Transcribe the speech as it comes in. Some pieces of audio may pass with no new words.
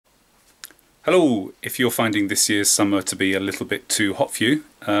Hello, if you're finding this year's summer to be a little bit too hot for you,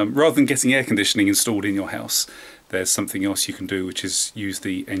 rather than getting air conditioning installed in your house, there's something else you can do, which is use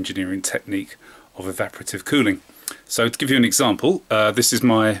the engineering technique of evaporative cooling. So to give you an example, this is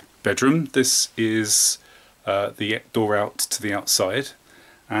my bedroom. This is the door out to the outside,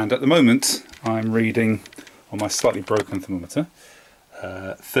 and at the moment I'm reading on my slightly broken thermometer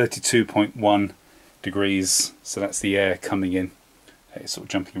 32.1 degrees, so that's the air coming in. It's sort of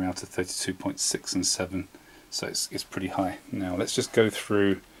jumping around to 32.6 and 7, so it's pretty high. Now let's just go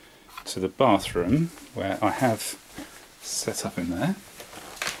through to the bathroom where I have set up in there.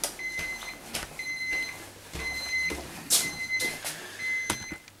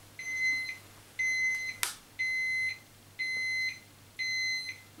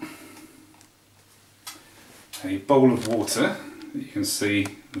 A bowl of water that you can see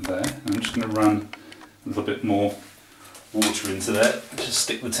there. I'm just going to run a little bit more water into there, just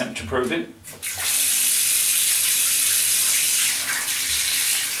stick the temperature probe in.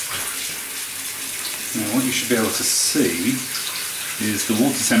 Now what you should be able to see is the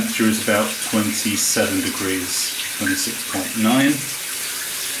water temperature is about 27 degrees, 26.9.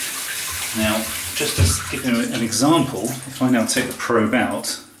 Now just to give you an example, if I now take the probe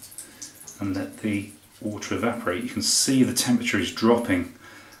out and let the water evaporate, you can see the temperature is dropping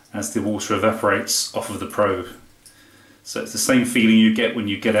as the water evaporates off of the probe. So it's the same feeling you get when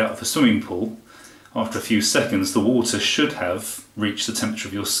you get out of the swimming pool. After a few seconds the water should have reached the temperature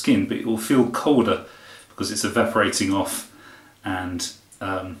of your skin, but it will feel colder because it's evaporating off and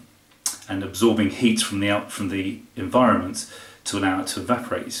absorbing heat from the environment to allow it to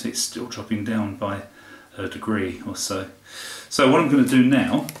evaporate. So it's still dropping down by a degree or so. So what I'm going to do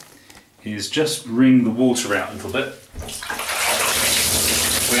now is just wring the water out a little bit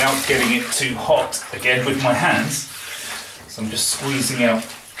without getting it too hot again with my hands. So I'm just squeezing out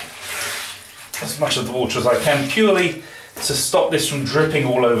as much of the water as I can, purely to stop this from dripping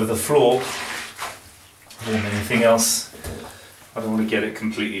all over the floor more than anything else. I don't want to get it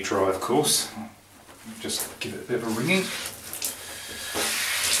completely dry, of course. Just give it a bit of a wringing.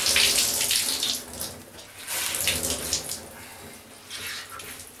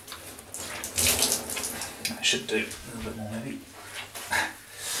 That should do a little bit more maybe.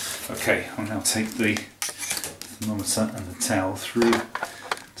 Okay, I'll now take the thermometer and the towel through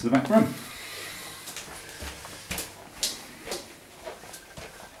to the back room.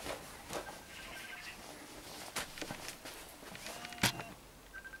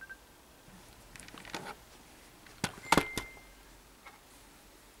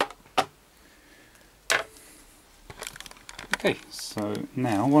 Okay, so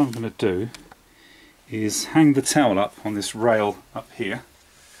now what I'm going to do is hang the towel up on this rail up here.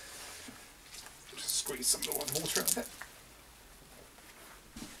 Just squeeze some of the water out of it.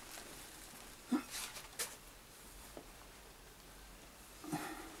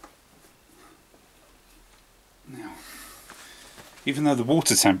 Now, even though the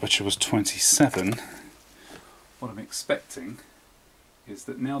water temperature was 27, what I'm expecting is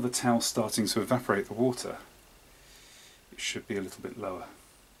that now the towel's starting to evaporate the water, it should be a little bit lower.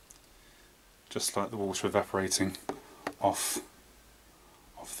 Just like the water evaporating off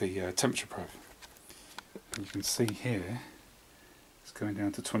the temperature probe. And you can see here it's going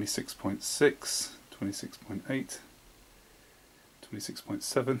down to 26.6, 26.8,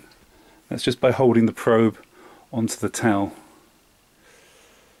 26.7. That's just by holding the probe onto the towel.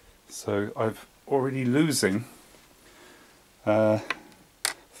 So I'm already losing 4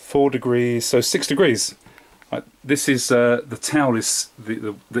 degrees, so 6 degrees. This is the towel is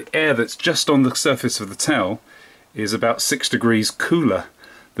the air that's just on the surface of the towel is about 6 degrees cooler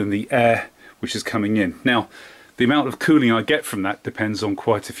than the air which is coming in. Now the amount of cooling I get from that depends on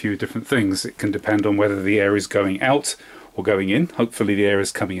quite a few different things. It can depend on whether the air is going out or going in. Hopefully the air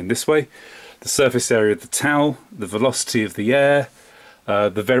is coming in this way. The surface area of the towel, the velocity of the air,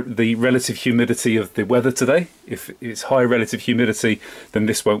 the relative humidity of the weather today. If it's high relative humidity, then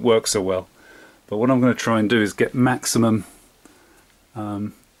this won't work so well. But what I'm going to try and do is get maximum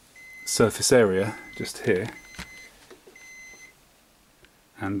surface area just here,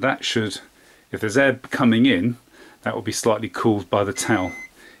 and that should, if there's air coming in, that will be slightly cooled by the towel,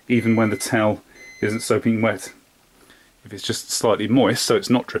 even when the towel isn't soaking wet. If it's just slightly moist, so it's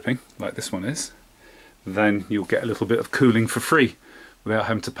not dripping like this one is, then you'll get a little bit of cooling for free without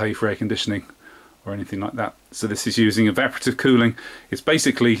having to pay for air conditioning or anything like that. So this is using evaporative cooling. It's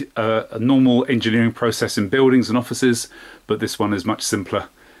basically a normal engineering process in buildings and offices, but this one is much simpler.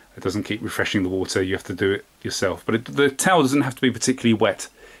 It doesn't keep refreshing the water, you have to do it yourself. But the towel doesn't have to be particularly wet,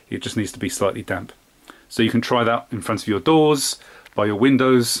 it just needs to be slightly damp. So you can try that in front of your doors, by your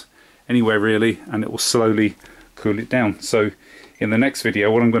windows, anywhere really, and it will slowly cool it down. So in the next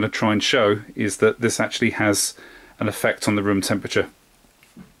video, what I'm going to try and show is that this actually has an effect on the room temperature.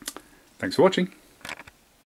 Thanks for watching.